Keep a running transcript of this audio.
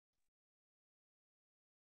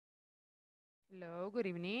Hello, good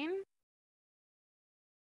evening.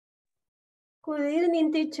 Good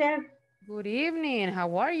evening, teacher. Good evening.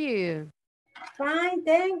 How are you? Fine,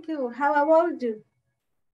 thank you. How about you?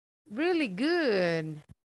 Really good.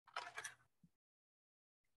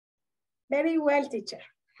 Very well, teacher.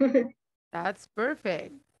 That's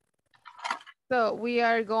perfect. So we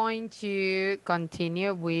are going to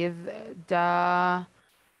continue with the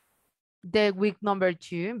week number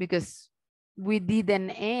 2 because we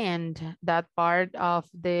didn't end that part of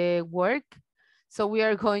the work. So we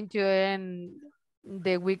are going to end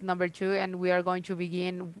the week number 2 and we are going to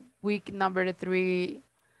begin week number 3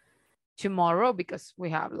 tomorrow because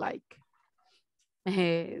we have like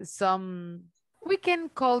some, we can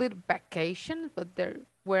call it vacation, but there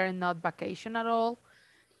were not vacation at all.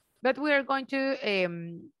 But we are going to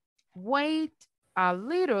wait a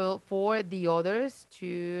little for the others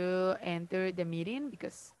to enter the meeting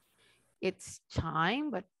because it's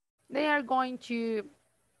time, but they are going to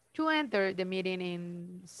enter the meeting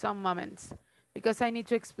in some moments because I need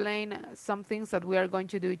to explain some things that we are going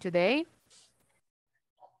to do today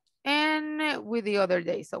and with the other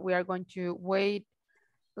day. So we are going to wait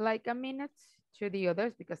like a minute to the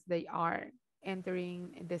others because they are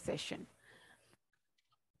entering the session.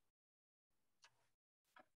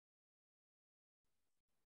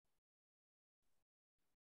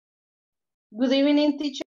 Good evening,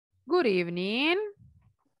 teacher. Good evening.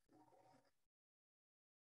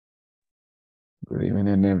 Good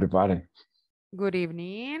evening, everybody. Good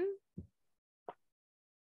evening.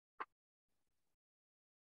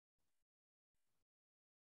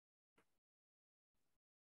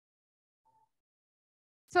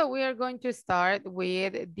 So we are going to start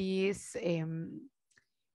with this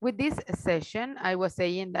session. I was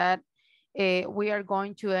saying that we are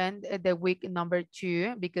going to end the week number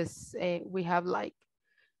 2 because we have like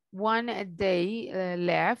one day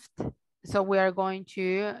left. So we are going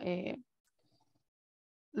to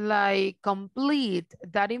like complete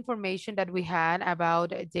that information that we had about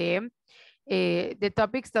the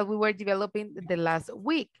topics that we were developing the last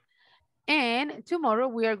week. And tomorrow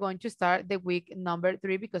we are going to start the week number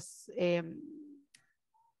 3 because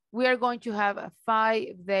we are going to have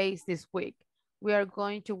 5 days this week. We are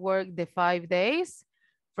going to work the 5 days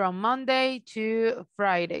from Monday to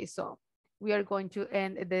Friday. So we are going to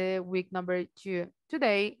end the week number 2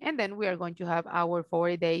 today, and then we are going to have our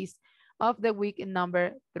 4 days of the week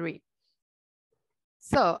number 3.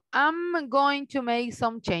 So I'm going to make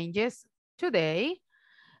some changes today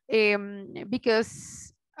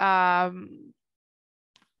because I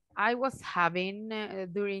was having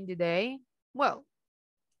during the day, well,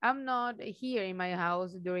 I'm not here in my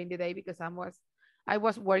house during the day because I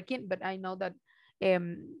was working, but I know that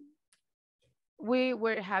um, we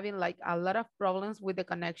were having like a lot of problems with the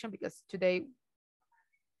connection because today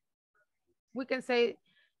we can say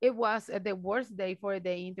it was the worst day for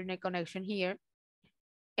the internet connection here.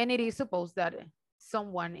 And it is supposed that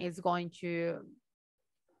someone is going to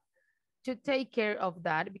take care of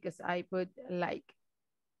that because I put like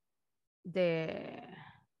the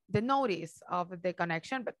notice of the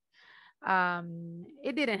connection, but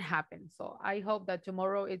it didn't happen. So I hope that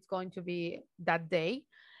tomorrow it's going to be that day,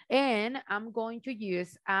 and I'm going to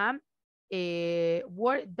use a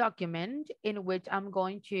Word document in which I'm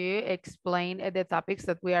going to explain the topics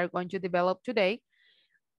that we are going to develop today.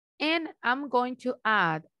 And I'm going to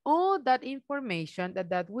add all that information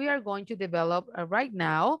that we are going to develop right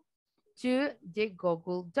now to the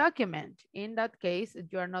Google document. In that case,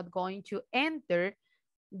 you are not going to enter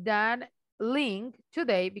that link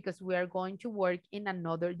today because we are going to work in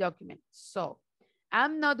another document. So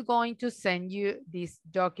I'm not going to send you this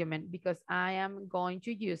document because I am going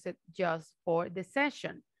to use it just for the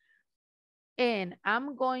session. And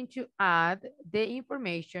I'm going to add the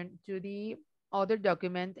information to the other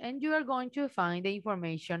document, and you are going to find the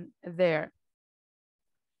information there.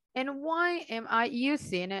 And why am I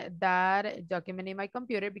using that document in my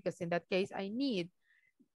computer? Because in that case, I need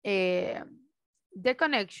the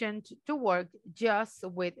connection to work just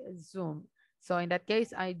with Zoom. So in that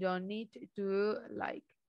case, I don't need to like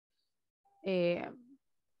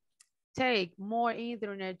take more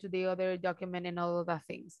internet to the other document and all of that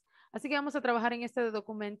things. Así que vamos a trabajar en este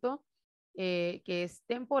documento que es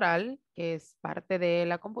temporal, que es parte de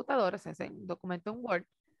la computadora, o sea, es un documento en Word.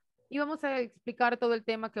 Y vamos a explicar todo el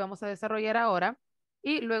tema que vamos a desarrollar ahora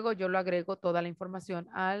y luego yo lo agrego toda la información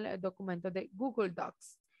al documento de Google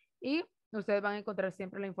Docs. Y ustedes van a encontrar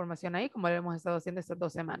siempre la información ahí, como lo hemos estado haciendo estas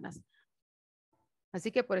 2 semanas. Así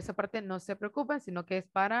que por esa parte no se preocupen, sino que es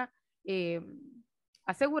para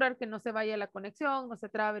asegurar que no se vaya la conexión, no se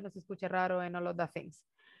trabe, no se escuche raro, and all of the things.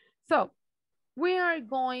 So, We are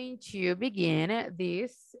going to begin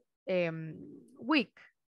this week.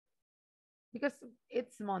 Because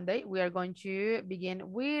it's Monday, we are going to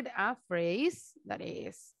begin with a phrase that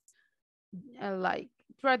is like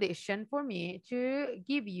tradition for me to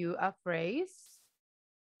give you a phrase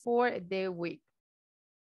for the week.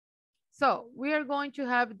 So we are going to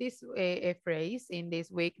have this a phrase in this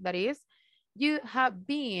week that is, you have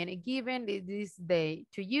been given this day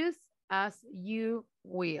to use as you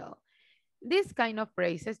will. This kind of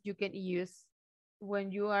phrases you can use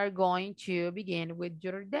when you are going to begin with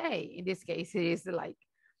your day. In this case, it is like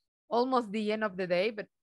almost the end of the day, but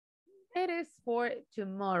it is for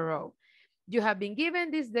tomorrow. You have been given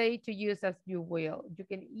this day to use as you will. You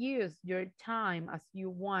can use your time as you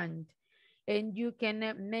want, and you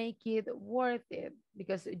can make it worth it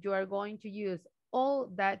because you are going to use all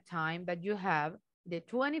that time that you have, the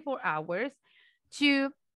 24 hours, to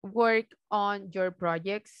work on your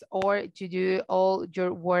projects or to do all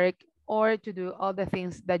your work or to do all the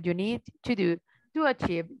things that you need to do to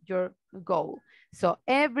achieve your goal. So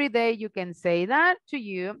every day you can say that to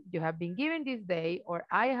you have been given this day, or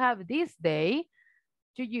I have this day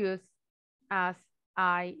to use as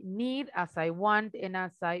I need, as I want, and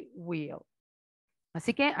as I will.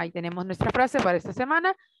 Así que ahí tenemos nuestra frase para esta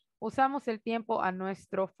semana. Usamos el tiempo a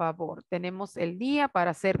nuestro favor. Tenemos el día para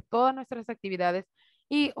hacer todas nuestras actividades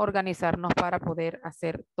y organizarnos para poder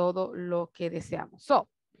hacer todo lo que deseamos. So,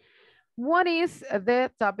 what is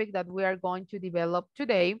the topic that we are going to develop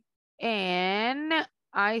today? And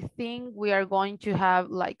I think we are going to have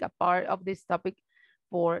like a part of this topic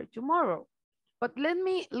for tomorrow. But let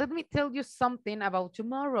me tell you something about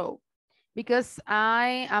tomorrow, because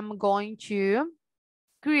I am going to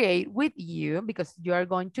create with you, because you are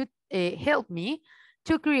going to help me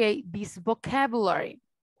to create this vocabulary.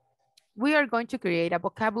 We are going to create a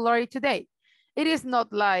vocabulary today. It is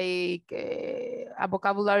not like a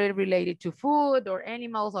vocabulary related to food or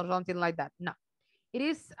animals or something like that. No, it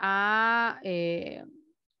is a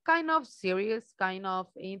kind of serious, kind of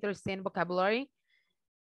interesting vocabulary.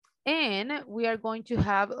 And we are going to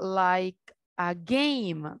have like a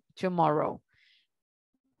game tomorrow.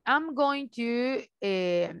 I'm going to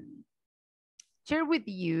share with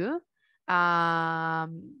you a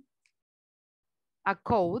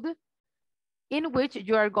code in which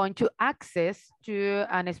you are going to access to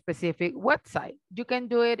a specific website. You can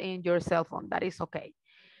do it in your cell phone. That is okay.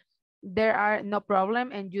 There are no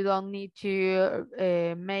problem, and you don't need to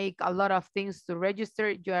make a lot of things to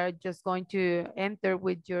register. You are just going to enter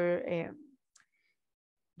with your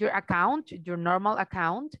account, your normal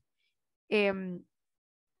account. And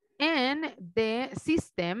the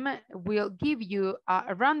system will give you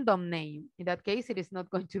a random name. In that case, it is not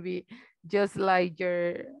going to be just like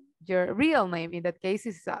your real name. In that case,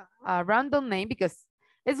 it's a random name because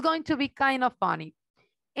it's going to be kind of funny.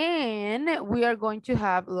 And we are going to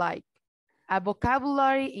have like a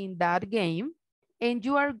vocabulary in that game, and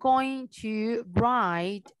you are going to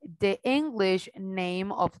write the English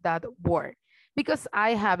name of that word, because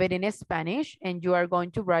I have it in Spanish and you are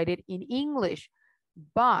going to write it in English.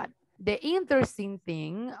 But the interesting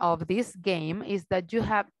thing of this game is that you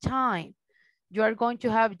have time. You are going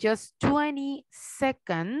to have just 20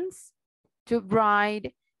 seconds to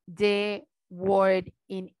write the word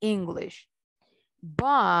in English.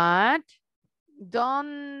 But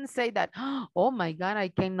don't say that, oh my God, I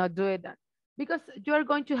cannot do it, because you are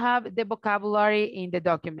going to have the vocabulary in the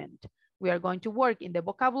document. We are going to work in the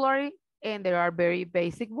vocabulary, and there are very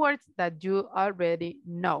basic words that you already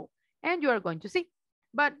know, and you are going to see.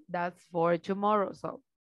 But that's for tomorrow, so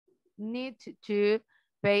need to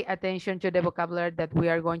pay attention to the vocabulary that we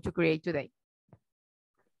are going to create today.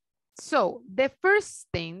 So the first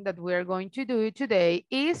thing that we are going to do today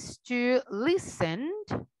is to listen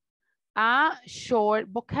a short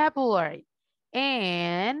vocabulary,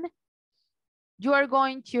 and you are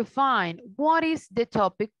going to find what is the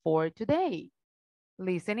topic for today,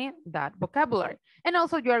 listening that vocabulary. And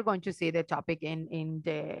also you are going to see the topic in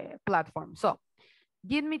the platform. So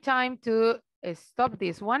give me time to stop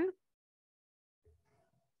this one,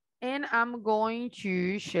 and I'm going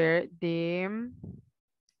to share the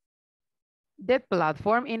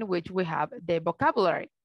platform in which we have the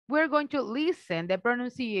vocabulary. We're going to listen the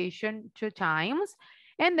pronunciation 2 times,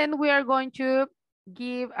 and then we are going to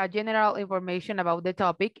give a general information about the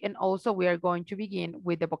topic, and also we are going to begin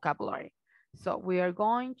with the vocabulary. So we are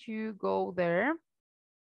going to go there,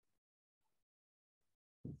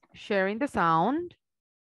 sharing the sound,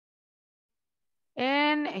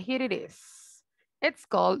 and here it is. It's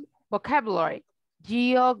called vocabulary,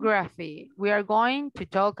 geography. We are going to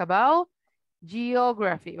talk about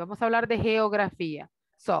geography. Vamos a hablar de geografía.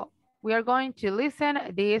 So, We are going to listen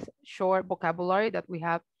this short vocabulary that we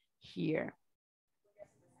have here.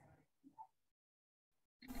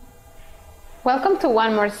 Welcome to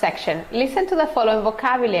one more section. Listen to the following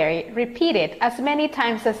vocabulary. Repeat it as many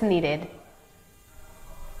times as needed.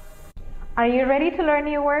 Are you ready to learn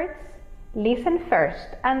new words? Listen first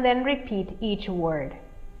and then repeat each word.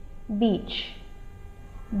 Beach,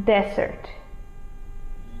 desert,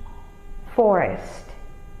 forest,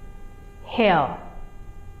 hill,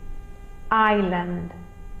 island,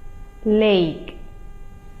 lake,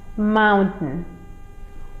 mountain,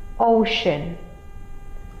 ocean,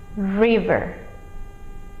 river,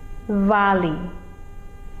 valley,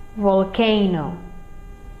 volcano,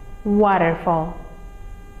 waterfall.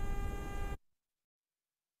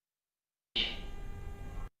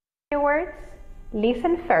 Words,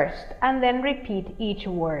 listen first and then repeat each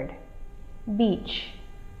word. Beach,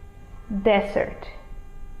 desert,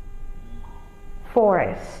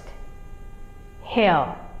 forest,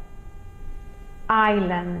 hill,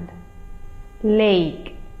 island,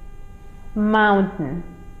 lake, mountain,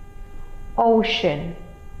 ocean,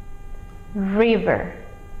 river,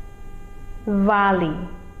 valley,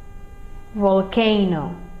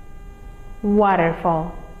 volcano,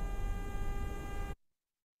 waterfall.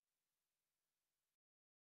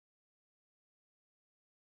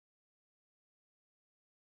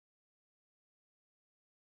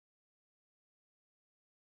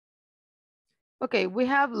 Okay, we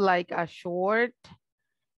have like a short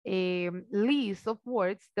list of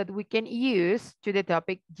words that we can use to the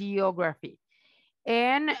topic geography.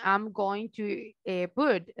 And I'm going to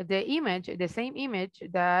put the image, the same image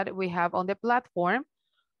that we have on the platform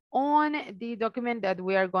on the document that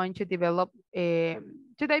we are going to develop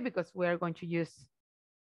today, because we are going to use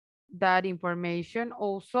that information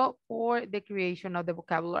also for the creation of the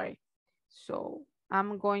vocabulary. So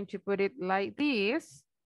I'm going to put it like this,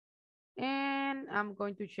 and I'm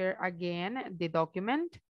going to share again the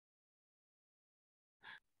document.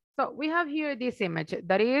 So we have here this image.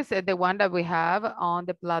 That is the one that we have on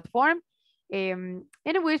the platform, in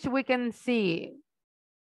which we can see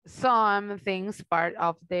some things part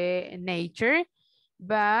of the nature,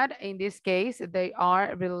 but in this case, they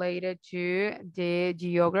are related to the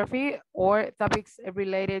geography or topics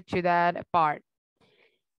related to that part.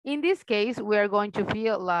 In this case, we are going to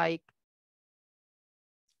feel like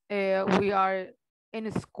we are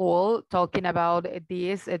in school talking about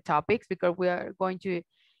these topics, because we are going to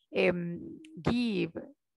give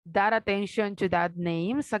that attention to that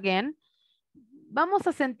names again. Vamos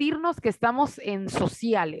a sentirnos que estamos en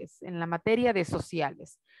sociales, en la materia de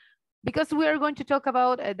sociales, because we are going to talk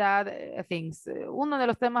about that things. Uno de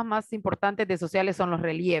los temas más importantes de sociales son los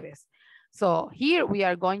relieves. So here we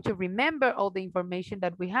are going to remember all the information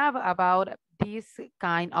that we have about this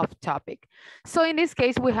kind of topic. So in this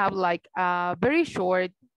case, we have like a very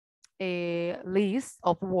short list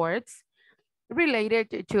of words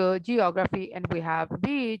related to geography, and we have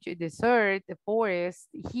beach, desert, forest,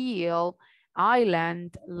 hill,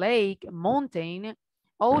 island, lake, mountain,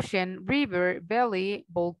 ocean, river, valley,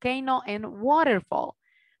 volcano, and waterfall.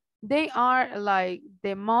 They are like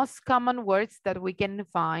the most common words that we can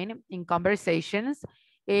find in conversations,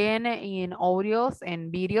 in audios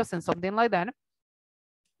and videos and something like that.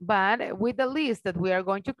 But with the list that we are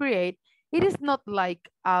going to create, it is not like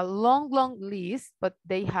a long list, but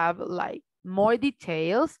they have like more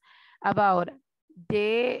details about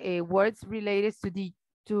the words related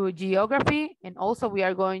to geography. And also we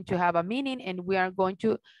are going to have a meaning, and we are going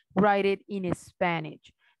to write it in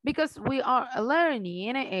Spanish, because we are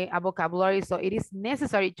learning a vocabulary. So it is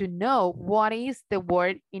necessary to know what is the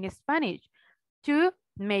word in Spanish to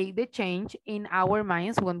make the change in our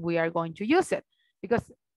minds when we are going to use it.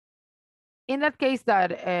 Because in that case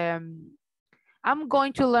that I'm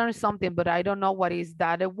going to learn something, but I don't know what is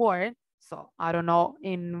that word. So I don't know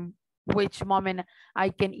in which moment I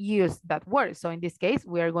can use that word. So in this case,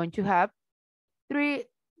 we are going to have 3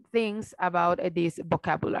 things about this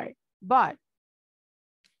vocabulary. But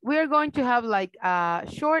we are going to have like a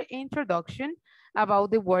short introduction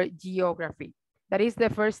about the word geography. That is the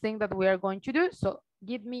first thing that we are going to do. So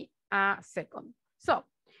give me a second. So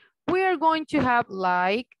we are going to have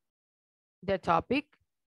like the topic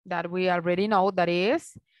that we already know, that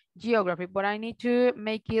is geography, but I need to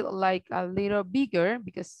make it like a little bigger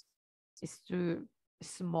because it's too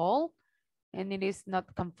small and it is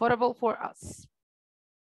not comfortable for us.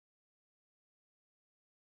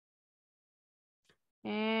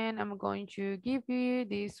 And I'm going to give you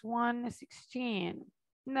this one, 16.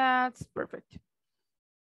 That's perfect.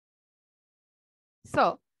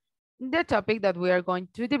 So the topic that we are going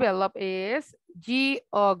to develop is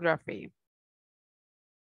geography.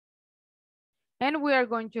 And we are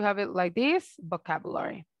going to have it like this,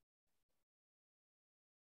 vocabulary.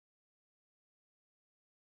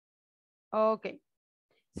 Okay,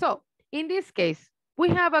 so in this case, we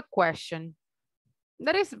have a question.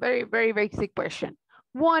 That is very, very basic question.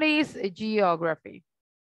 What is geography?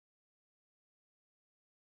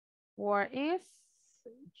 What is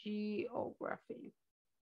geography?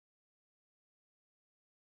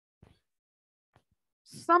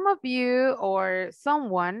 Some of you or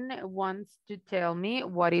someone wants to tell me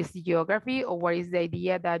what is geography or what is the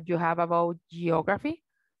idea that you have about geography?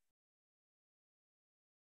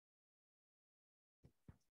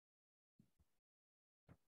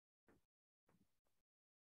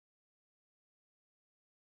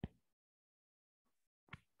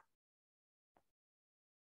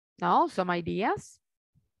 No, some ideas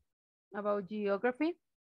about geography?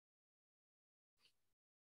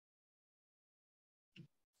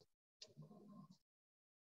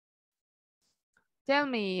 Tell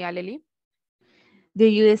me, Aleli. The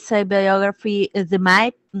USA biography is the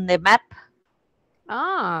map.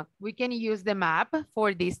 Ah, we can use the map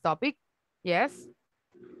for this topic. Yes.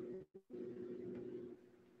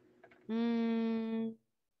 Mm,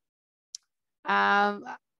 um,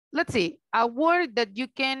 let's see, a word that you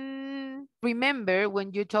can remember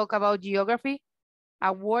when you talk about geography.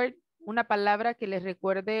 A word, una palabra que les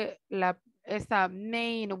recuerde esta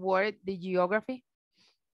main word de geography.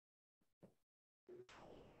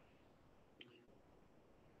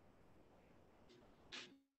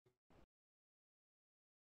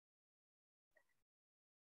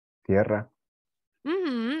 Tierra.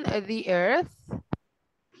 The earth.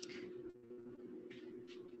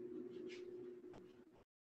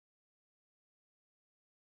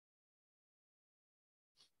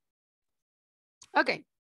 Okay,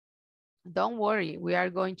 don't worry, we are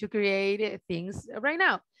going to create things right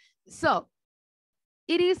now. So,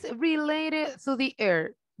 it is related to the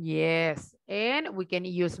earth. Yes, and we can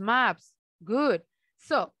use maps. Good.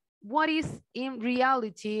 So, what is in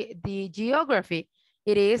reality the geography?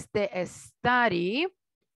 It is the study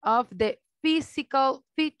of the physical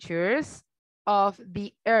features of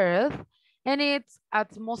the earth and its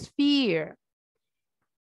atmosphere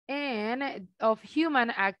and of human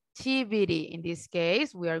activity. In this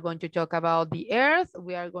case, we are going to talk about the earth,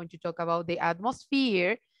 we are going to talk about the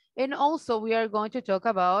atmosphere, and also we are going to talk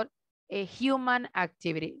about a human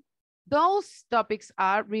activity. Those topics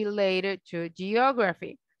are related to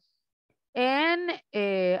geography. And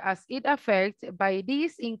as it affects by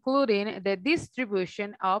this, including the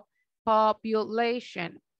distribution of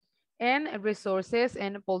population and resources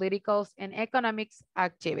and political and economics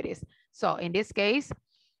activities. So in this case,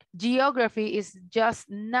 geography is just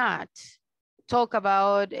not talk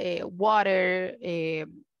about water,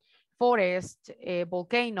 forest,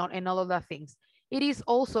 volcano, and all of that things. It is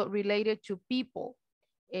also related to people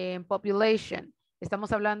and population.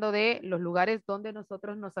 Estamos hablando de los lugares donde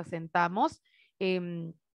nosotros nos asentamos,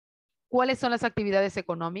 cuáles son las actividades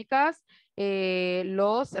económicas,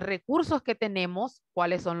 los recursos que tenemos,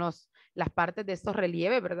 cuáles son las partes de estos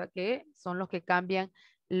relieves, ¿verdad? Que son los que cambian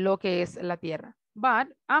lo que es la tierra. But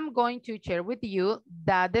I'm going to share with you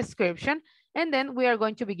the description and then we are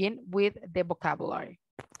going to begin with the vocabulary.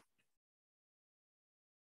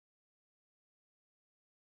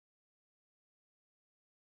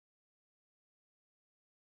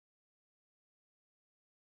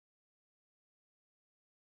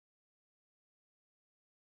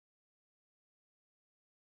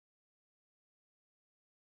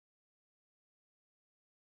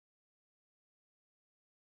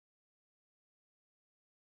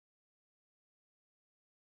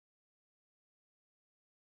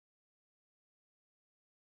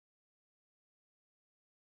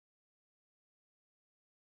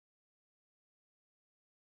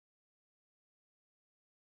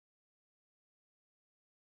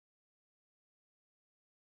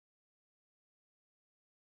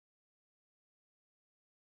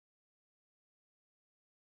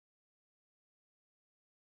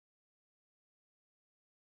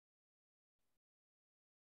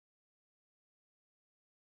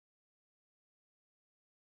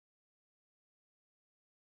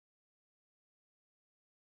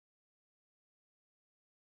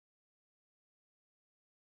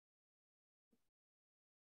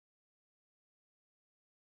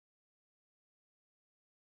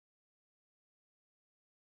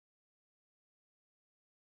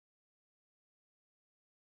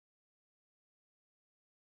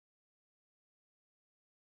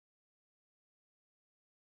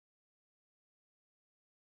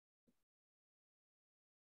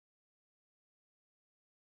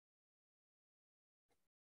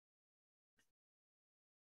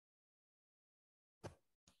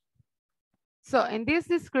 So in this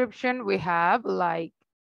description, we have like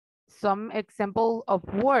some example of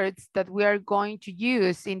words that we are going to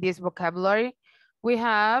use in this vocabulary. We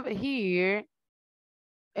have here,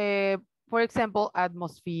 for example,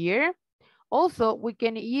 atmosphere. Also, we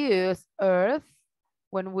can use earth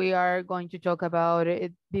when we are going to talk about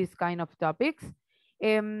this kind of topics.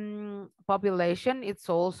 Population, it's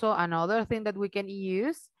also another thing that we can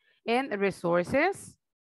use. And resources.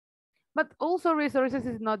 But also resources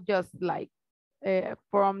is not just like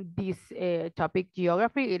from this topic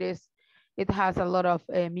geography. It has a lot of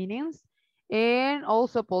meanings. And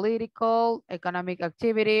also political, economic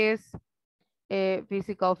activities,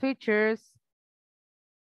 physical features.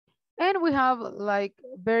 And we have like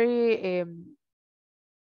very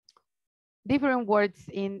different words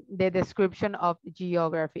in the description of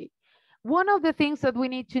geography. One of the things that we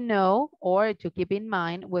need to know or to keep in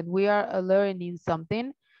mind when we are learning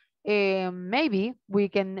something, maybe we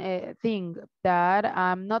can think that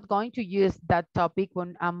I'm not going to use that topic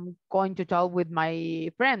when I'm going to talk with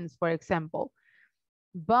my friends, for example.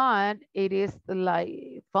 But it is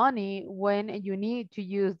like funny when you need to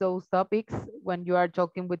use those topics when you are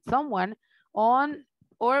talking with someone on,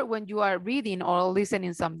 or when you are reading or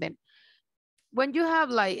listening something. When you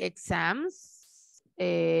have like exams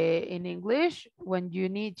in English, when you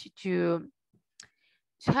need to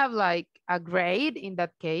have like a grade in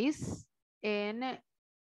that case, and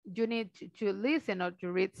you need to listen or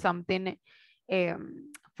to read something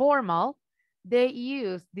formal, they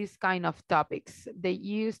use this kind of topics. They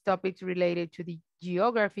use topics related to the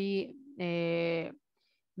geography,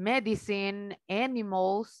 medicine,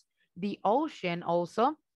 animals, the ocean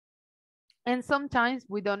also. And sometimes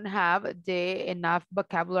we don't have enough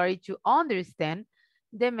vocabulary to understand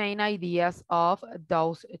the main ideas of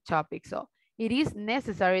those topics. So it is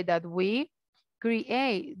necessary that we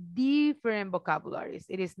create different vocabularies.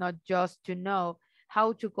 It is not just to know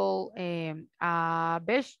how to call a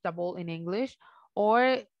vegetable in English,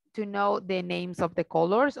 or to know the names of the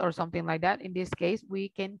colors or something like that. In this case, we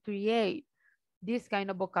can create this kind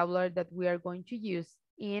of vocabulary that we are going to use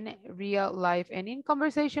in real life and in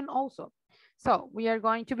conversation also. So we are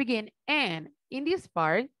going to begin, and in this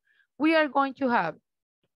part, we are going to have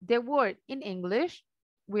the word in English.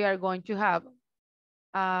 We are going to have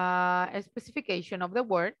a specification of the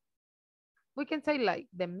word. We can say like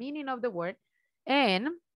the meaning of the word, and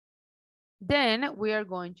then we are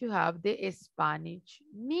going to have the Spanish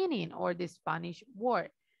meaning or the Spanish word.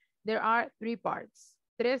 There are three parts.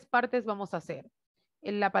 Tres partes vamos a hacer.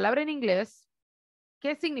 La palabra en inglés,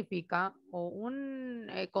 qué significa, o un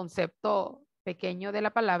concepto pequeño de la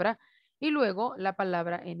palabra, y luego la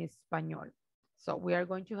palabra en español. So we are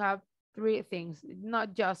going to have three things,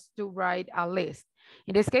 not just to write a list.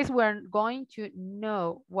 In this case, we're going to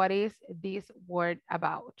know what is this word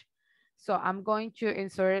about. So I'm going to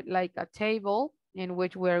insert like a table in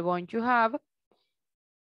which we're going to have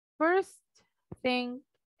first thing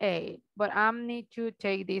A, but I need to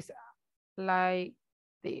take this like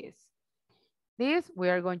this. This, we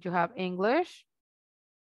are going to have English,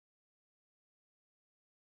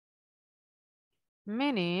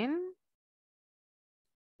 meaning,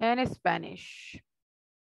 and Spanish.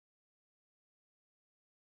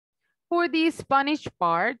 For the Spanish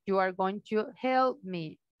part, you are going to help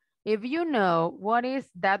me. If you know what is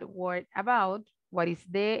that word about, what is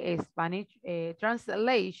the Spanish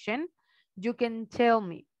translation, you can tell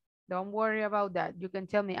me. Don't worry about that. You can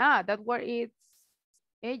tell me, that word is,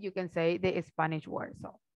 you can say the Spanish word.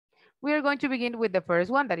 So we are going to begin with the first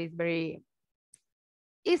one that is very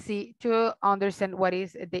easy to understand what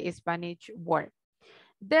is the Spanish word.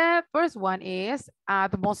 The first one is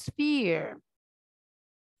atmosphere.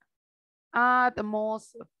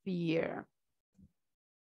 Atmosphere.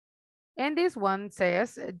 And this one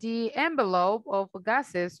says the envelope of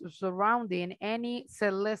gases surrounding any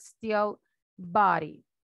celestial body.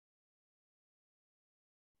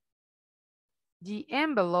 The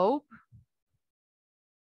envelope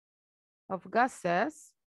of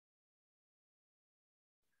gases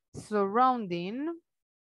surrounding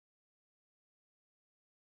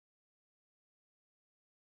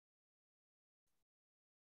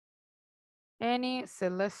any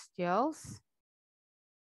celestials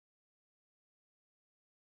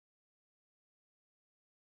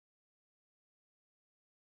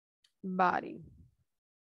body.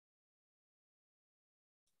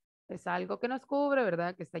 Es algo que nos cubre,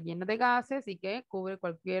 ¿verdad? Que está lleno de gases y que cubre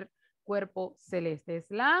cualquier cuerpo celeste. Es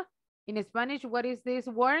la, in Spanish, what is this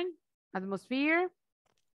word? Atmosphere?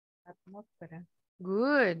 Atmósfera.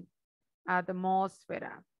 Good.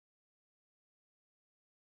 Atmósfera.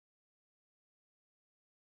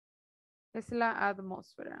 Es la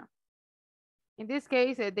atmósfera. In this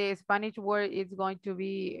case, the Spanish word is going to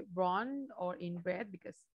be run or in red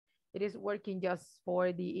because it is working just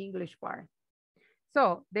for the English part.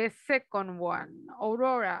 So the second one,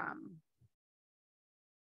 aurora.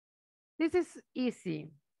 This is easy.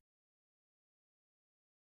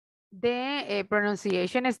 The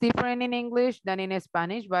pronunciation is different in English than in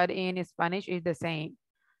Spanish, but in Spanish is the same.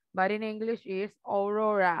 But in English is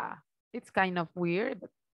aurora. It's kind of weird, but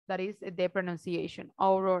that is the pronunciation,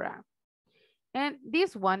 aurora. And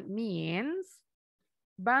this one means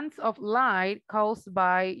bands of light caused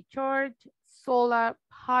by charged solar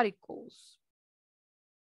particles.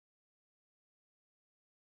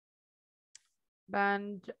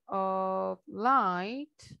 Band of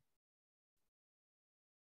light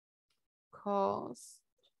caused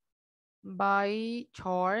by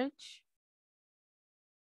charged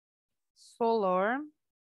solar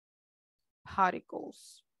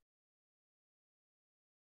particles.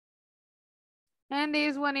 And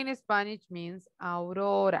this one in Spanish means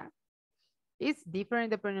aurora. It's different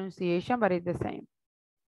the pronunciation, but it's the same.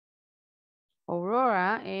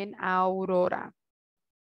 Aurora and aurora.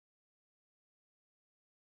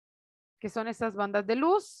 Que son esas bandas de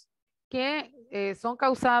luz que son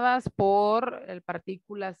causadas por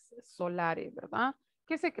partículas solares, ¿verdad?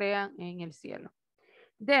 Que se crean en el cielo.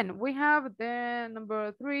 Then we have the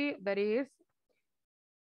number 3, that is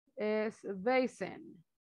basin.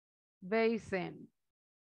 Basin.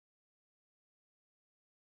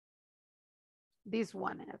 This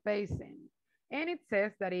one, a basin. And it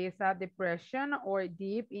says that it's a depression or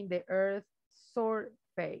deep in the earth's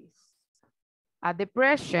surface. A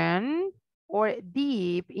depression or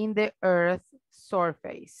deep in the earth's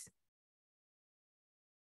surface.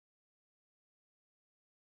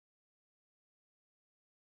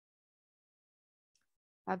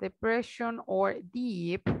 A depression or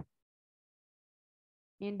deep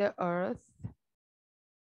in the earth's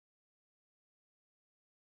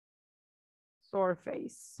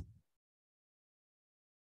surface.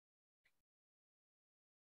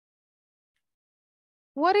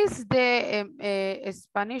 What is the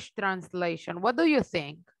Spanish translation? What do you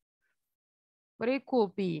think? What it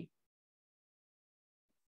could be?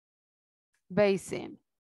 Basin.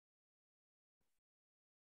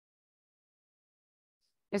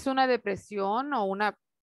 Es una depresión o una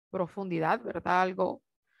profundidad, ¿verdad? Algo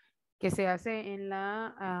que se hace en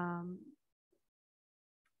la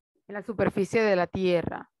superficie de la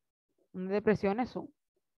tierra. Una depresión es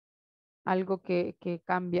algo que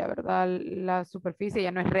cambia, ¿verdad? La superficie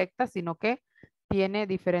ya no es recta, sino que tiene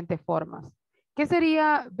diferentes formas. ¿Qué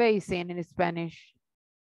sería basin en Spanish?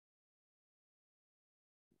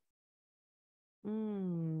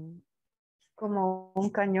 Como un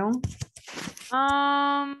cañón.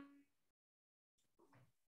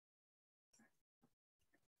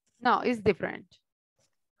 No, it's different.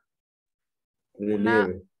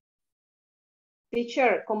 Relieve.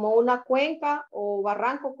 Teacher, como una cuenca o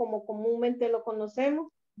barranco como comúnmente lo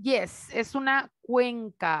conocemos. Yes, es una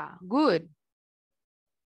cuenca. Good.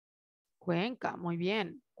 Cuenca, muy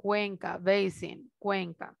bien. Cuenca, basin,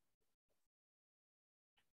 cuenca.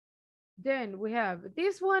 Then we have,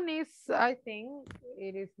 this one is, I think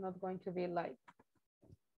it is not going to be like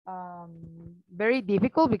very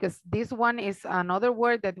difficult because this one is another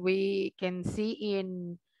word that we can see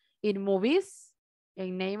in movies,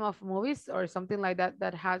 in name of movies or something like that,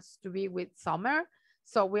 that has to be with summer.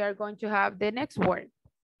 So we are going to have the next word,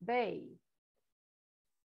 bay.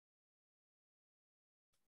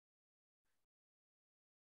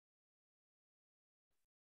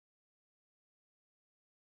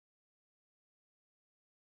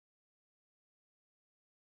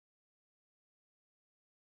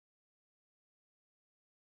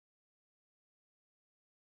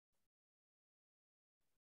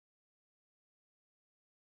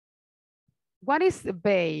 What is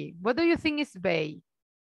bay? What do you think is bay?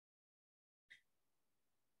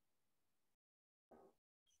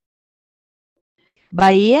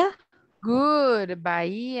 Bahía. Good,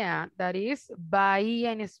 bahía. That is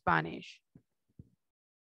bahía in Spanish.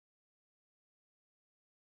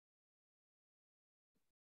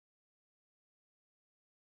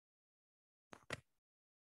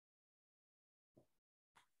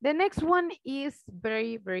 The next one is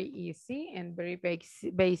very, very easy and very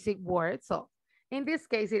basic word. So in this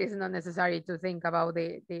case, it is not necessary to think about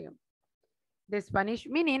the Spanish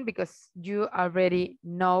meaning because you already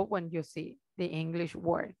know when you see the English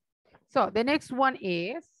word. So the next one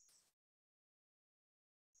is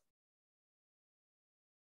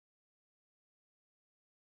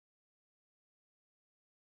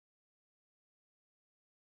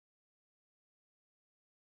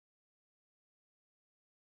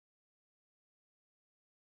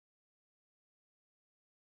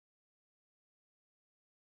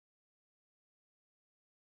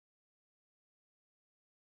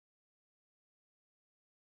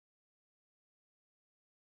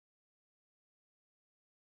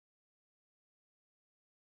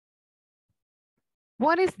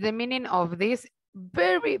What is the meaning of this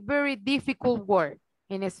very, very difficult word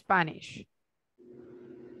in Spanish?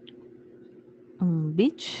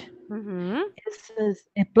 Beach. Mhm. Es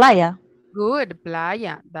playa. Good,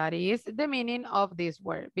 playa. That is the meaning of this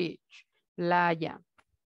word, beach. Playa.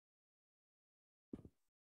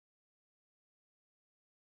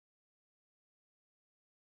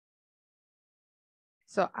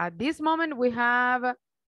 So at this moment, we have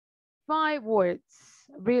 5 words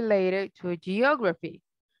related to geography.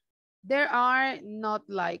 There are not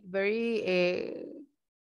like very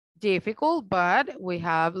difficult, but we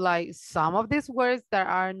have like some of these words that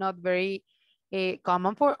are not very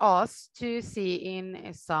common for us to see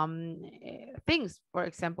in some things. For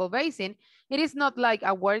example, basin, it is not like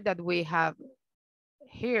a word that we have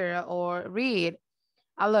hear or read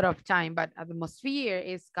a lot of time, but atmosphere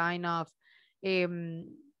is kind of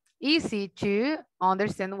easy to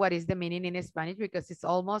understand what is the meaning in Spanish because it's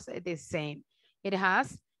almost the same. It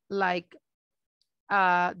has like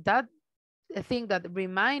that thing that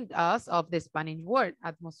remind us of the Spanish word,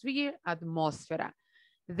 atmosphere, atmósfera.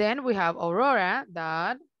 Then we have aurora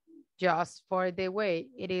that just for the way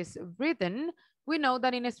it is written, we know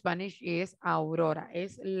that in Spanish is aurora.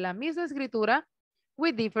 Es la misma escritura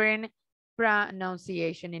with different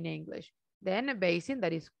pronunciation in English. Then basin,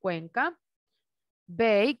 that is cuenca.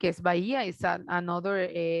 Bay, que es bahía, is another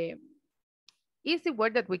easy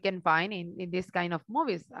word that we can find in this kind of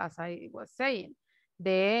movies, as I was saying.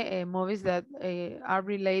 The movies that are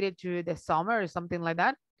related to the summer or something like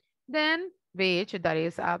that. Then beach, that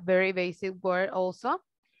is a very basic word also.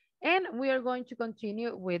 And we are going to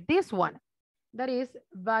continue with this one, that is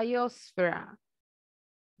biosphere.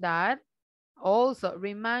 That also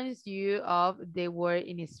reminds you of the word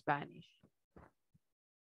in Spanish.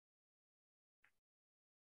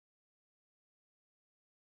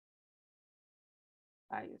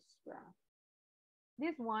 Biosphere.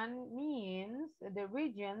 This one means the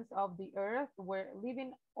regions of the earth where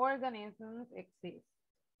living organisms exist.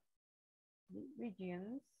 The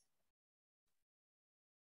regions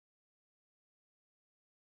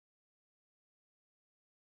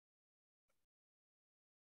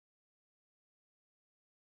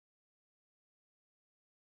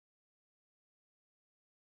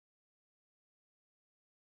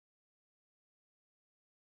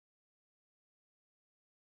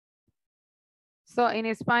So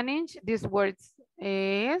in Spanish, this word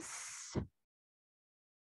is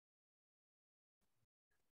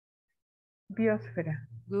Biosfera.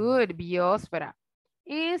 good, biosfera.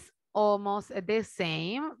 Is almost the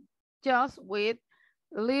same, just with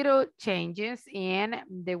little changes in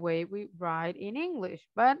the way we write in English.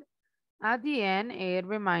 But at the end, it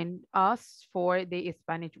reminds us for the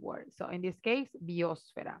Spanish word. So in this case,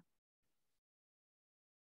 biosfera.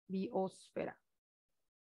 Biosfera.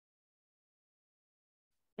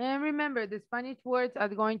 And remember, the Spanish words are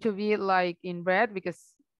going to be like in red because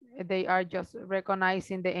they are just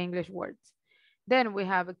recognizing the English words. Then we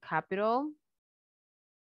have a capital.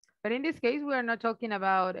 But in this case, we are not talking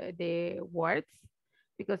about the words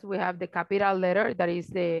because we have the capital letter that is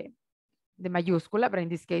the mayúscula. But in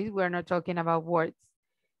this case, we are not talking about words.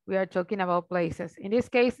 We are talking about places. In this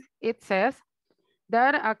case, it says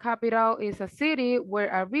that a capital is a city where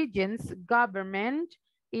a region's government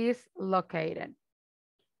is located.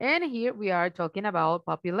 And here we are talking about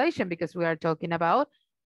population because we are talking about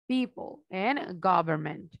people and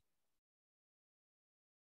government.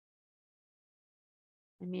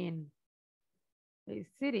 I mean, a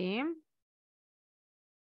city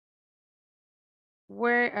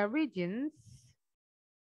where a region's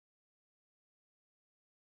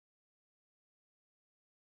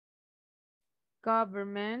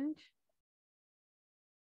government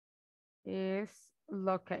is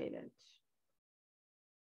located.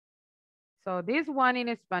 So this one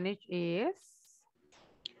in Spanish is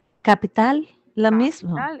Capital, la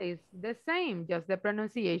misma. capital is the same, just the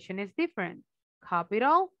pronunciation is different.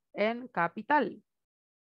 Capital and capital.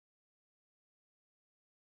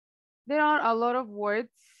 There are a lot of words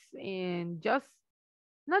in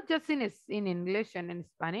not just in English and in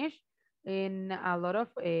Spanish, in a lot of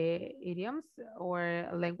idioms or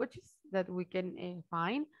languages that we can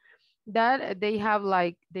find that they have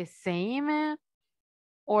like the same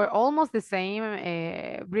or almost the same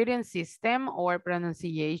written system or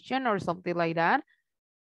pronunciation or something like that,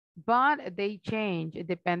 but they change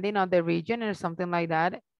depending on the region or something like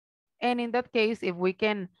that. And in that case, if we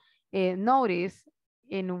can notice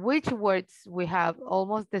in which words we have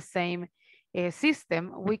almost the same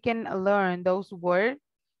system, we can learn those words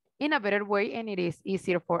in a better way, and it is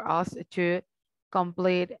easier for us to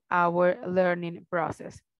complete our learning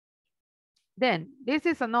process. Then this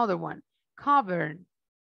is another one, cavern.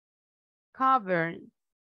 cavern.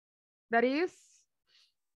 That is,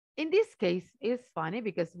 in this case, it's funny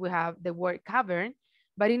because we have the word cavern,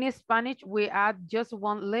 but in Spanish, we add just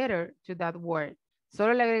one letter to that word.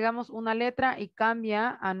 Solo le agregamos una letra y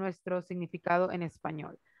cambia a nuestro significado en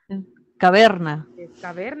español. Caverna. Es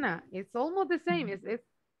caverna. It's almost the same.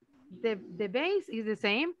 The base is the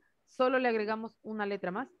same. Solo le agregamos una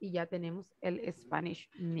letra más y ya tenemos el Spanish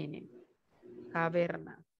meaning.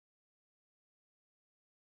 Caverna.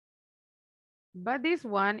 But this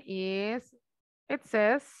one is, it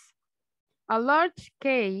says, a large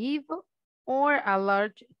cave or a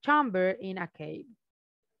large chamber in a cave.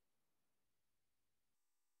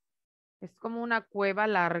 Es como una cueva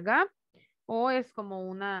larga o es como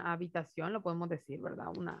una habitación, lo podemos decir,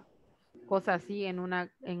 ¿verdad? Una cosa así en una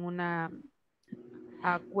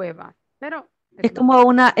cueva. Pero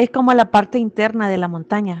Es como la parte interna de la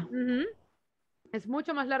montaña. Es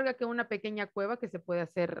mucho más larga que una pequeña cueva que se puede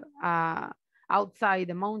hacer outside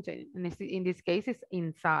the mountain. In this case, it's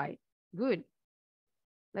inside. Good.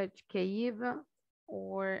 Large cave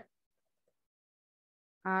or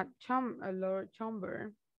a large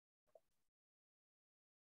chamber.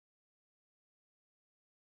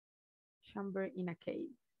 Chamber in a cave.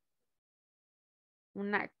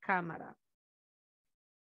 Una cámara.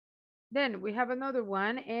 Then we have another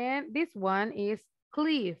one, and this one is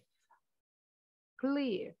cliff.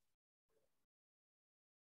 Cliff.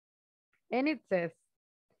 And it says,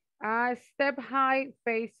 a step high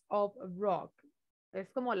face of rock. Es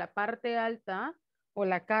como la parte alta o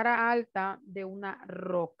la cara alta de una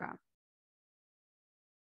roca.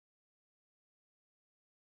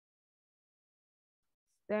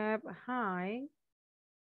 Step high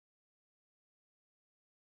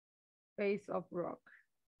face of rock.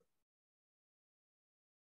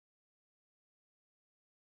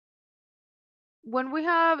 When we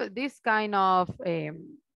have this kind of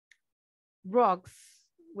rocks,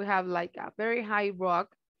 we have like a very high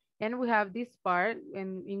rock, and we have this part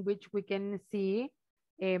in which we can see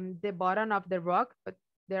the bottom of the rock, but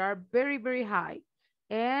they are very, very high.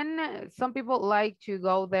 And some people like to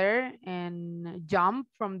go there and jump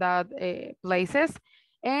from that places.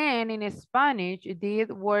 And in Spanish, this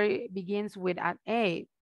word begins with an A.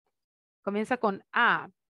 Comienza con A.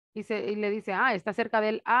 Y le dice, está cerca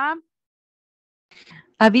del A.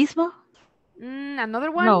 ¿Abismo? Another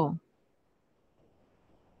one. No.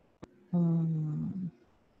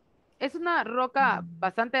 Es una roca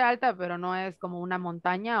bastante alta, pero no es como una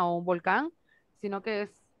montaña o un volcán, sino que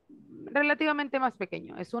es relativamente más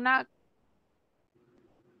pequeño. Es una...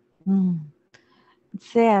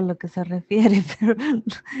 Sé a lo que se refiere, pero...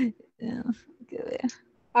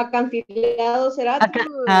 Acantilado será.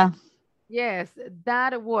 Yes,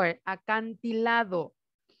 that word, acantilado.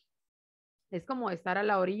 Es como estar a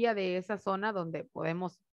la orilla de esa zona donde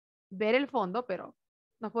podemos ver el fondo, pero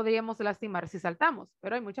nos podríamos lastimar si saltamos.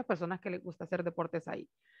 Pero hay muchas personas que les gusta hacer deportes ahí.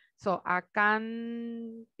 So,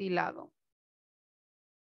 acantilado.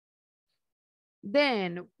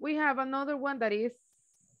 Then we have another one that is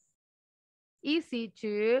easy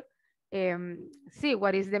to see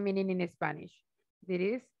what is the meaning in Spanish. It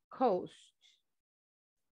is coast.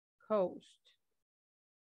 Coast.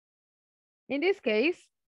 In this case,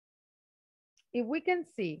 if we can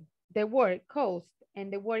see the word coast and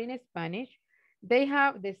the word in Spanish, they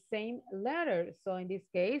have the same letters. So in this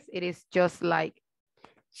case, it is just like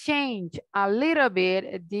change a little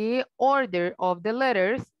bit the order of the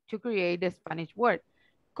letters to create the Spanish word.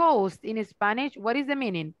 Coast in Spanish, what is the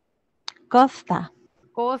meaning? Costa.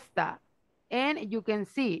 Costa. And you can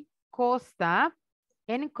see costa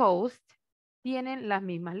and coast tienen las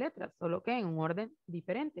mismas letras, solo que en un orden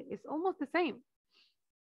diferente. It's almost the same.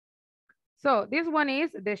 So this one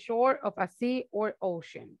is the shore of a sea or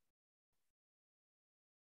ocean.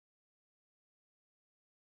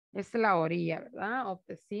 Es la orilla, ¿verdad? Of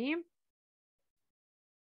the sea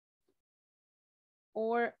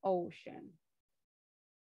or ocean.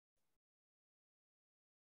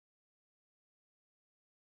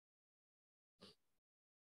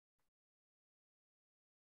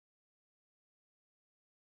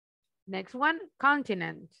 Next one,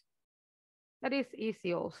 continent. That is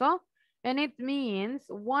easy also. And it means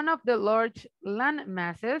one of the large land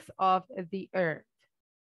masses of the earth.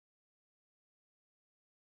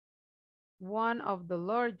 One of the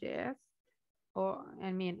largest, of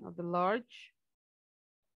the large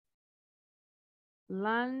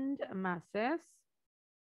land masses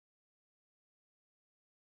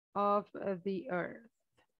of the earth.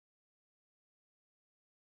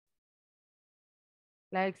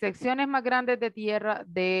 Las secciones más grandes de tierra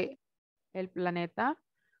de el planeta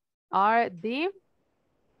are the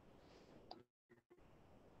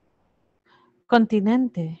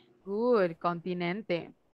Continente. Good,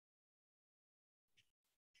 continente.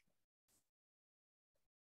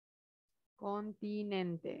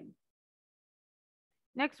 Continente.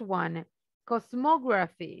 Next one,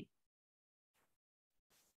 cosmography.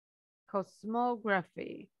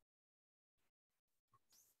 Cosmography.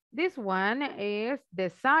 This one is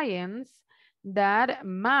the science that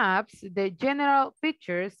maps the general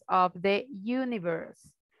features of the universe,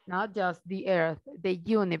 not just the earth, the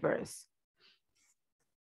universe.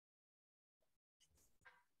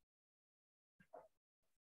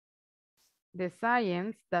 The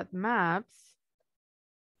science that maps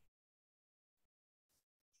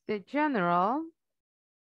the general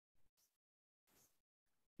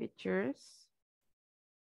features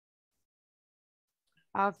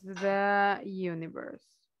of the universe.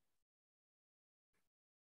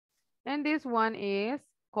 And this one is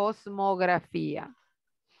cosmografía.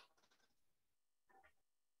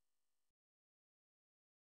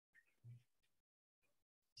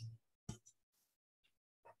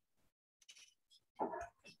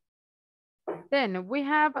 Then we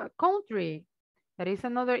have a country. That is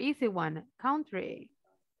another easy one, country.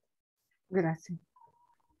 Gracias.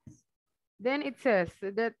 Then it says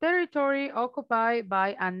the territory occupied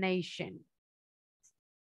by a nation.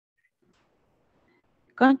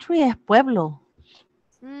 Country es pueblo.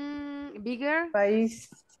 Bigger. País.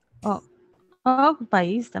 Oh,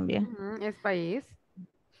 país también. Es país.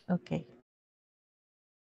 Ok.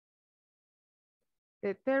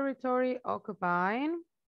 The territory occupied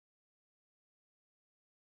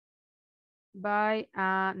by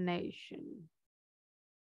a nation.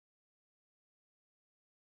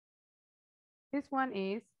 This one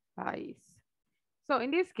is país. So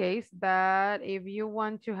in this case, that if you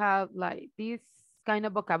want to have like this kind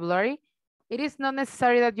of vocabulary, it is not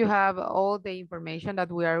necessary that you have all the information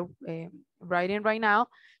that we are writing right now.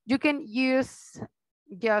 You can use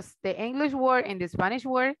just the English word and the Spanish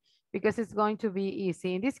word because it's going to be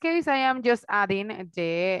easy. In this case, I am just adding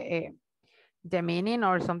the meaning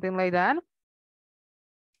or something like that.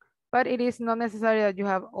 But it is not necessary that you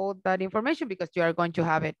have all that information because you are going to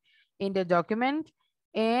have it in the document,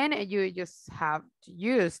 and you just have to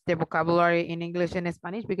use the vocabulary in English and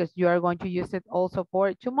Spanish because you are going to use it also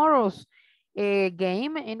for tomorrow's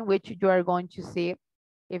game, in which you are going to see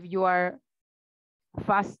if you are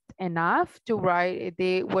fast enough to write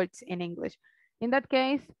the words in English. In that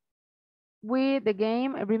case, with the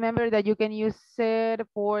game, remember that you can use it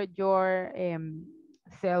for your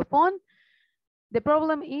cell phone. The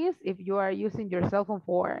problem is if you are using your cell phone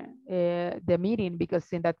for the meeting,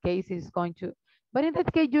 because in that case it's going to, but in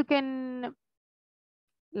that case you can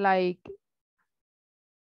like,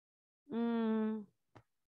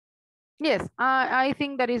 yes, I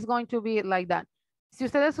think that is going to be like that. Si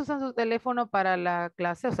ustedes usan su teléfono para la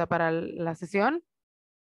clase, o sea, para la sesión,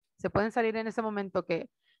 se pueden salir en ese momento que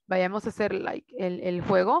vayamos a hacer like el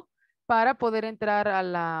juego para poder entrar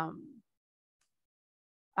a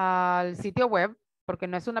al sitio web, porque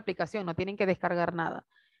no es una aplicación, no tienen que descargar nada.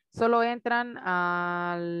 Solo entran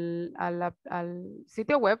al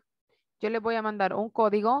sitio web. Yo les voy a mandar un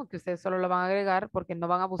código que ustedes solo lo van a agregar porque no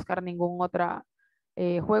van a buscar ningún otro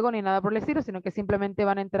juego ni nada por el estilo, sino que simplemente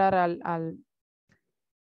van a entrar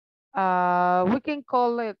we can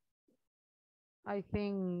call it, I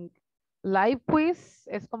think, live quiz.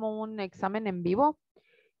 Es como un examen en vivo.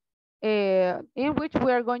 In which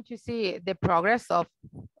we are going to see the progress of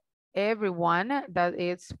everyone that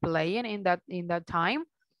is playing in that time.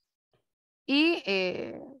 Y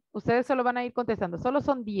ustedes solo van a ir contestando. Solo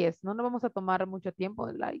son 10. No nos vamos a tomar mucho tiempo,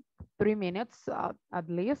 like 3 minutes at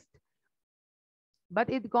least. But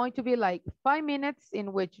it's going to be like 5 minutes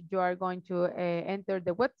in which you are going to enter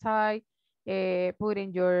the website, put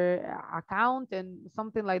in your account and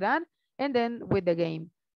something like that, and then with the game.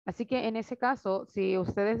 Así que en ese caso, si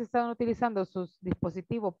ustedes están utilizando sus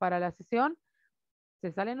dispositivos para la sesión,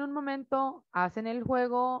 se salen un momento, hacen el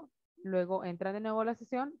juego, luego entran de nuevo a la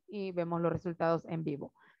sesión y vemos los resultados en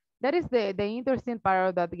vivo. That is the interesting part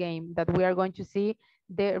of that game, that we are going to see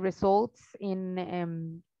the results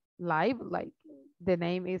in live, like the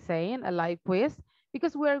name is saying, a live quiz,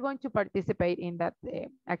 because we are going to participate in that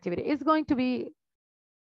activity. It's going to be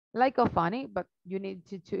like a funny, but you need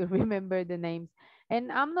to remember the names. And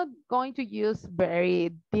I'm not going to use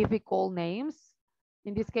very difficult names.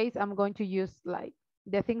 In this case, I'm going to use like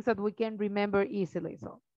the things that we can remember easily.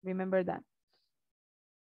 So remember that.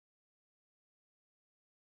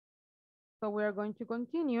 So we are going to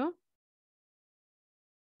continue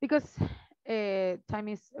because time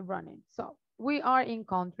is running. So we are in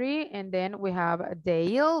country, and then we have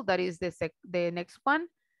Dale. That is the next one.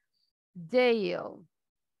 Dale.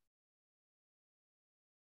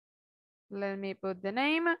 Let me put the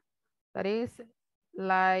name that is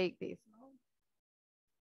like this.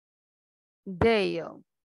 Dale.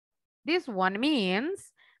 This one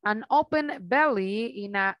means an open belly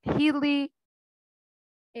in a hilly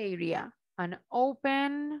area. An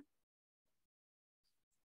open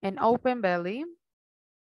belly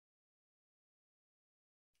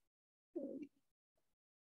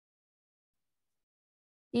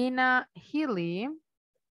in a hilly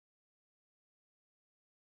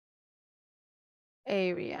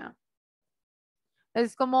area.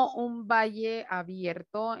 Es como un valle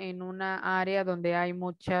abierto en una área donde hay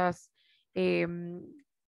muchas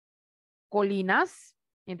colinas.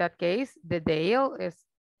 In that case, the dale es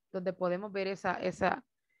donde podemos ver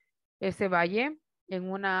ese valle en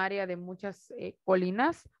una área de muchas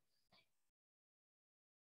colinas.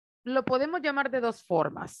 Lo podemos llamar de dos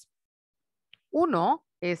formas. Uno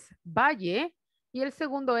es valle y el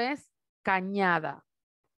segundo es cañada.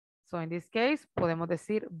 So in this case, podemos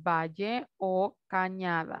decir valle o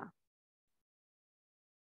cañada.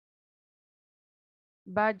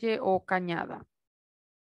 Valle o cañada.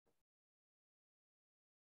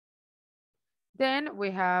 Then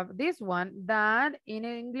we have this one that in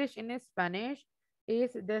English and Spanish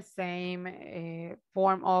is the same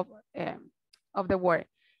form of the word.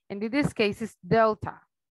 And in this case is delta.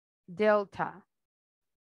 Delta.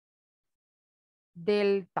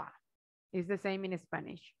 Delta. It's the same in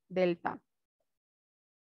Spanish. Delta.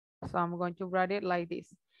 So I'm going to write it like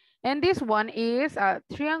this. And this one is a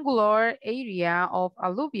triangular area of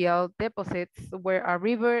alluvial deposits where a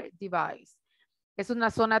river divides. Es una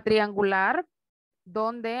zona triangular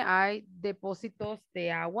donde hay depósitos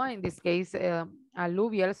de agua. In this case,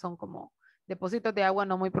 alluvial son como depósitos de agua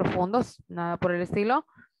no muy profundos, nada por el estilo,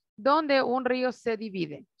 donde un río se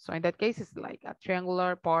divide. So in that case, it's like a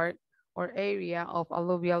triangular part or area of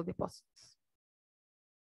alluvial deposits.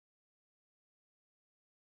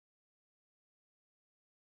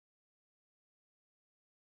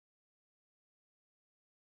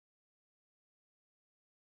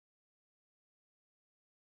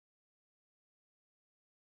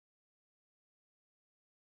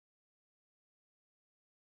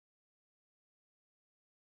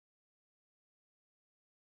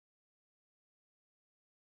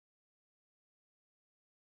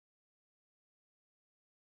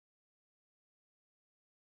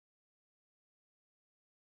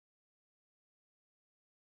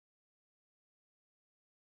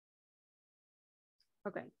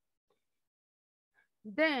 Okay.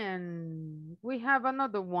 Then we have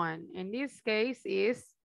another one. In this case is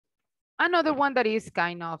another one that is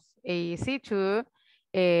kind of easy to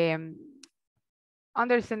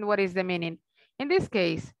understand what is the meaning. In this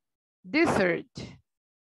case, dessert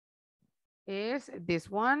is this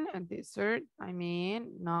one, and dessert, I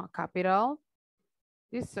mean, no capital,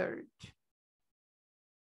 dessert.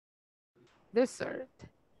 Dessert.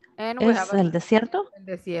 And we have el desierto. El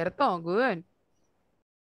desierto, good.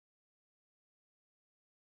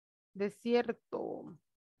 Desierto.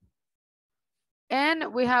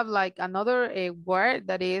 And we have like another word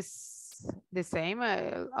that is the same,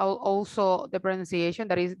 also the pronunciation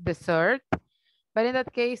that is dessert. But in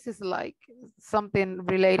that case, it's like something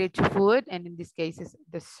related to food. And in this case, it's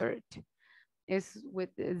dessert. It's with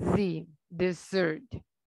Z, dessert.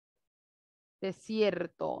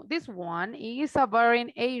 Desierto. This one is a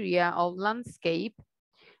barren area of landscape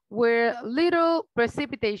where little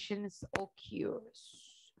precipitations occurs.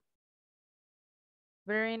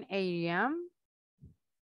 Barren area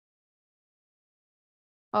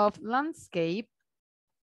of landscape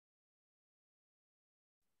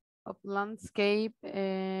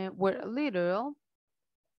where little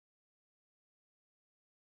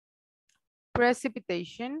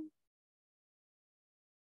precipitation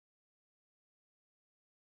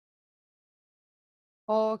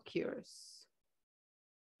occurs.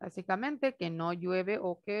 Básicamente que no llueve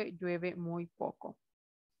o que llueve muy poco.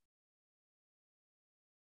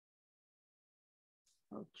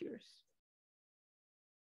 Occurs.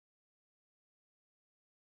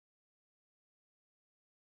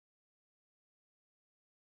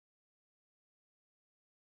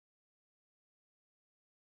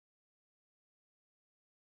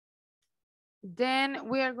 Then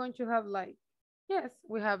we are going to have like, yes,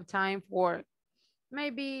 we have time for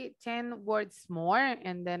maybe 10 words more.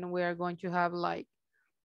 And then we are going to have like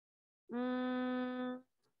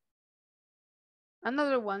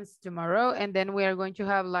another ones tomorrow. And then we are going to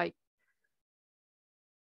have like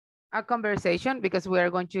a conversation because we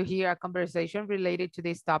are going to hear a conversation related to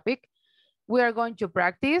this topic. We are going to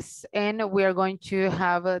practice and we are going to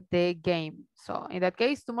have the game. So in that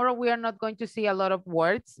case, tomorrow we are not going to see a lot of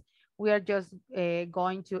words. we are just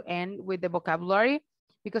going to end with the vocabulary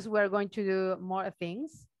because we are going to do more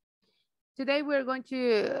things. Today we're going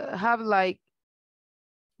to have like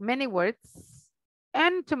many words,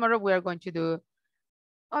 and tomorrow we are going to do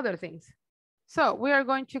other things. So we are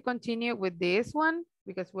going to continue with this one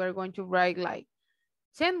because we're going to write like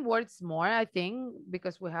 10 words more, I think,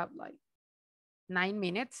 because we have like 9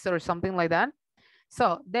 minutes or something like that.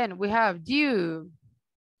 So then we have due,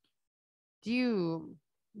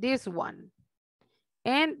 this one.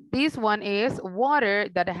 And this one is water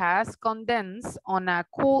that has condensed on a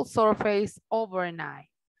cool surface overnight.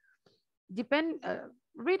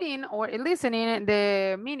 Reading or listening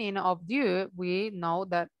the meaning of due, we know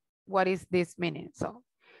that what is this meaning. So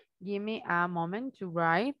give me a moment to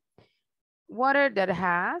write water that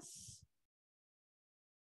has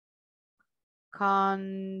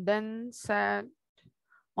condensed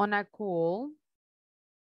on a cool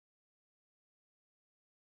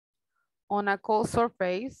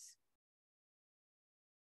surface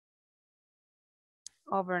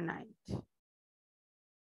overnight.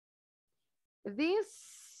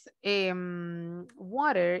 This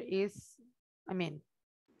water is,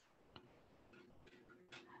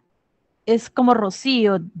 Es como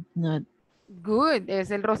rocío. No, good,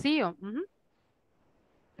 es el rocío.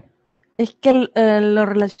 es que lo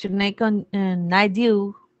relacioné con night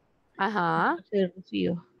dew. Ajá. El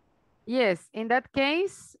rocío. Yes, in that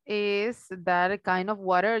case is that kind of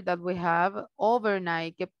water that we have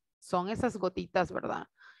overnight, que son esas gotitas, ¿verdad?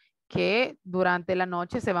 Que durante la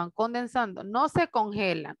noche se van condensando, no se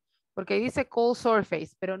congelan, porque ahí dice cold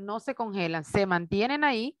surface, pero no se congelan, se mantienen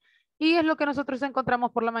ahí y es lo que nosotros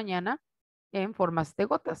encontramos por la mañana en formas de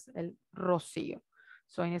gotas, el rocío.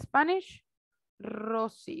 So in Spanish,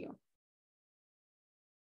 rocío.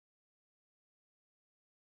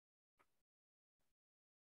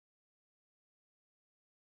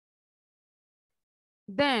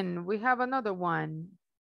 Then we have another one.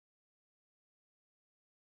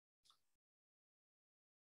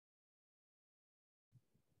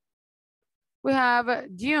 We have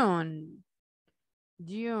dune.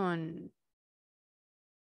 Dune.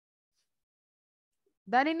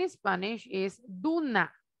 That in Spanish is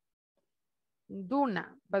duna.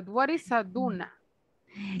 Duna. But what is a duna?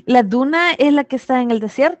 La duna es la que está en el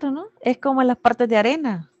desierto, ¿no? Es como las partes de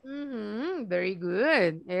arena. Very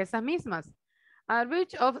good. Esas mismas. A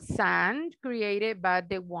ridge of sand created by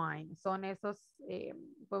the wind. Son esos,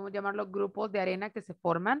 podemos llamarlos grupos de arena que se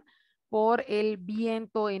forman por el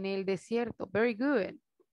viento en el desierto. Very good.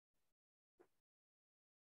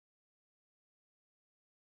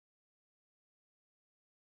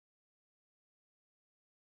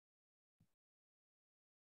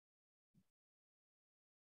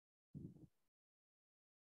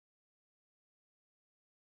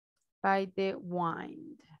 By the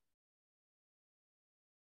wind.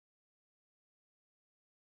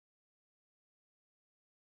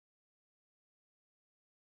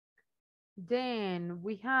 Then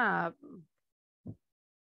we have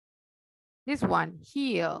this one,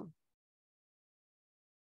 hill.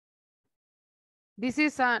 This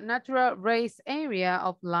is a natural raised area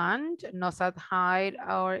of land, not as high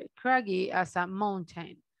or craggy as a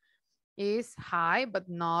mountain. It's high, but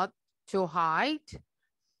not too high.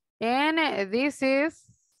 And this is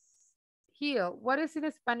hill. What is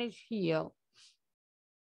in Spanish hill?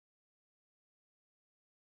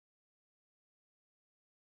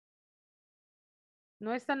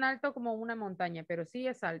 No es tan alto como una montaña, pero sí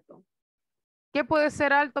es alto. ¿Qué puede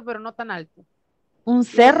ser alto, pero no tan alto? ¿Un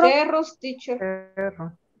cerro? Cerros, teacher.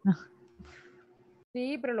 Cerro.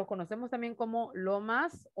 Sí, pero lo conocemos también como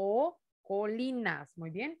lomas o colinas. Muy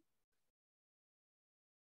bien.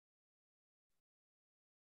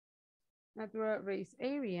 Natural raised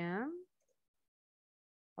area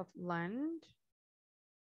of land.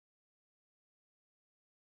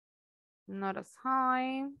 Not as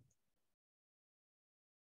high.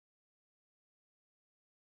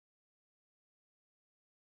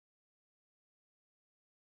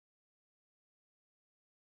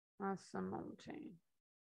 As a mountain.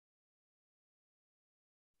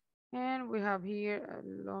 And we have here a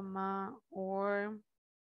loma or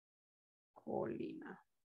colina.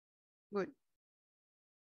 Good.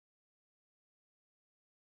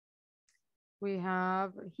 We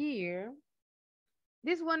have here,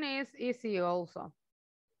 this one is easy also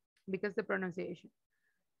because the pronunciation.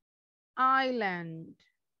 Island.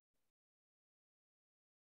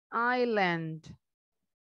 Island.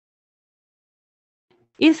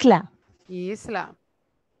 Isla. Isla.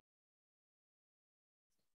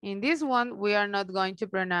 In this one, we are not going to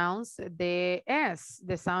pronounce the S.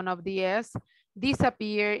 The sound of the S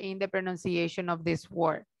disappear in the pronunciation of this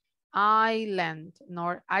word. island,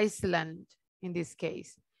 nor Iceland in this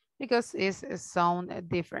case, because it's a sound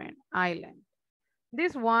different, island.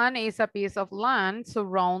 This one is a piece of land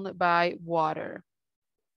surrounded by water.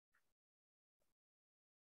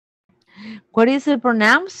 What is it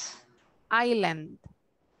pronounced? Island.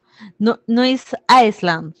 No, no, it's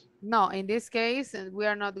Iceland. No, in this case, we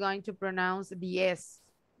are not going to pronounce the S.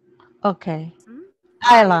 Okay.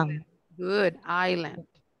 Island. Good, island.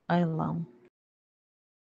 Island.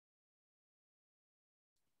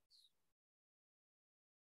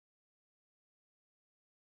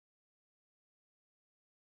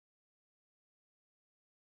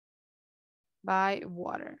 By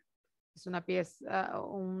water. Es una pieza,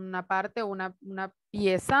 una parte, una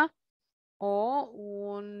pieza o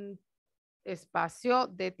un espacio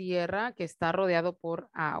de tierra que está rodeado por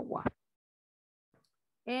agua.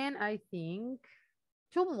 And I think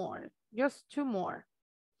two more, just two more.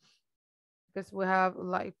 Because we have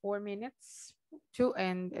like 4 minutes to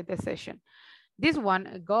end the session. This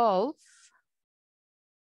one, golf,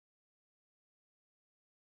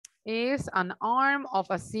 is an arm of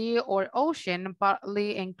a sea or ocean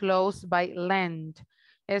partly enclosed by land.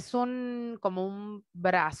 Es como un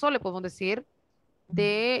brazo, le podemos decir,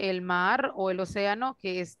 de el mar o el océano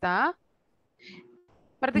que está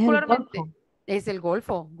particularmente. Es el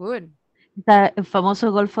Golfo, good. Está el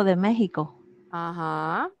famoso Golfo de México.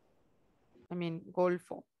 Ajá. I mean,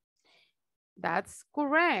 Golfo. That's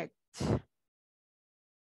correct.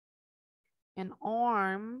 An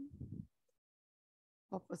arm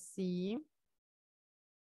of a sea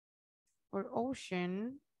or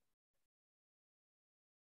ocean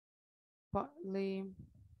partly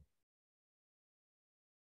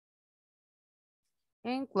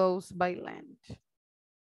enclosed by land.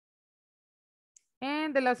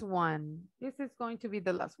 And the last one. This is going to be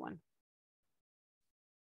the last one.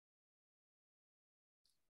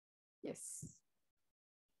 Yes.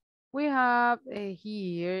 We have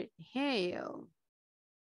here hail.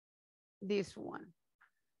 This one.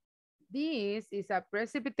 This is a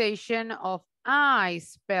precipitation of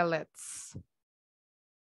ice pellets.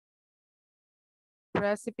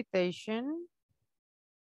 Precipitation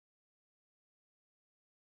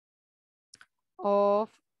of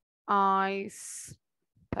ice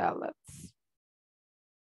pellets.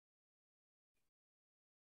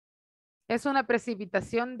 Es una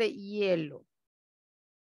precipitación de hielo.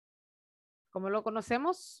 ¿Cómo lo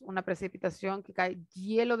conocemos? Una precipitación que cae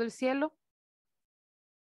hielo del cielo.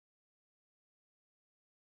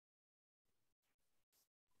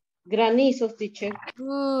 Granizos, teacher.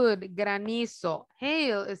 Good, granizo.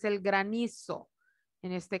 Hail es el granizo.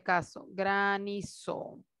 En este caso,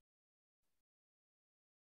 granizo.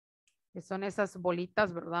 Que son esas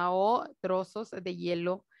bolitas, ¿verdad? O trozos de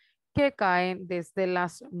hielo que caen desde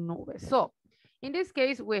las nubes. So, in this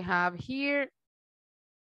case, we have here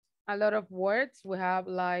a lot of words. We have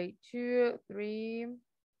like 2, 3,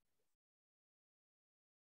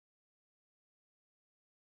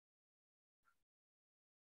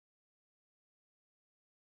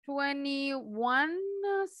 21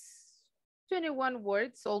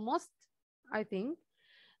 words almost, I think.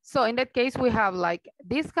 So in that case, we have like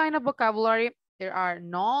this kind of vocabulary. There are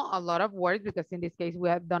not a lot of words because in this case,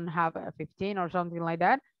 don't have 15 or something like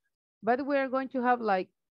that. But we're going to have like,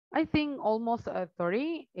 I think almost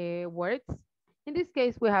 30 words. In this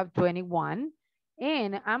case, we have 21.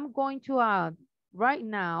 And I'm going to add right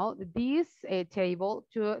now this table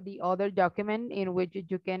to the other document in which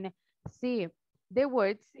you can see the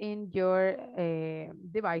words in your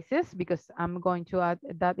devices, because I'm going to add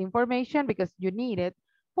that information because you need it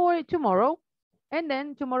for tomorrow. And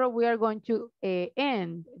then tomorrow we are going to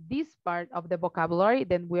end this part of the vocabulary.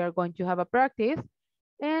 Then we are going to have a practice.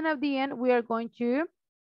 And at the end, we are going to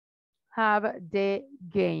have the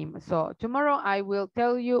game. So tomorrow I will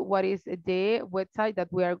tell you what is the website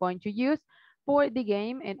that we are going to use for the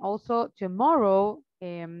game. And also tomorrow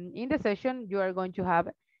in the session, you are going to have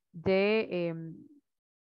the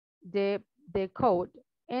code.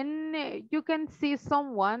 And you can see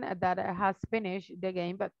someone that has finished the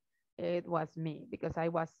game, but it was me because I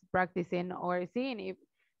was practicing or seeing if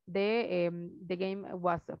the game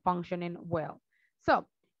was functioning well. So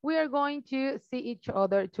we are going to see each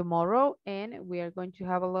other tomorrow, and we are going to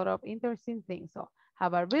have a lot of interesting things. So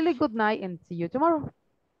have a really good night and see you tomorrow.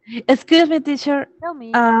 Excuse me, teacher. Tell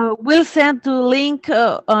me. We'll send the link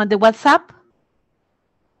on the WhatsApp.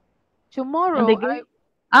 Tomorrow.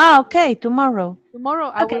 Okay, tomorrow. Tomorrow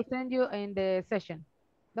I will send you in the session.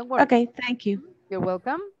 Don't worry. Okay, thank you. You're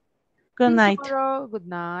welcome. Good night. Tomorrow. Good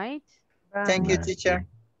night. Thank you, teacher.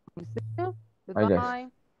 Goodbye.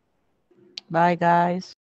 Bye,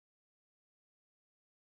 guys.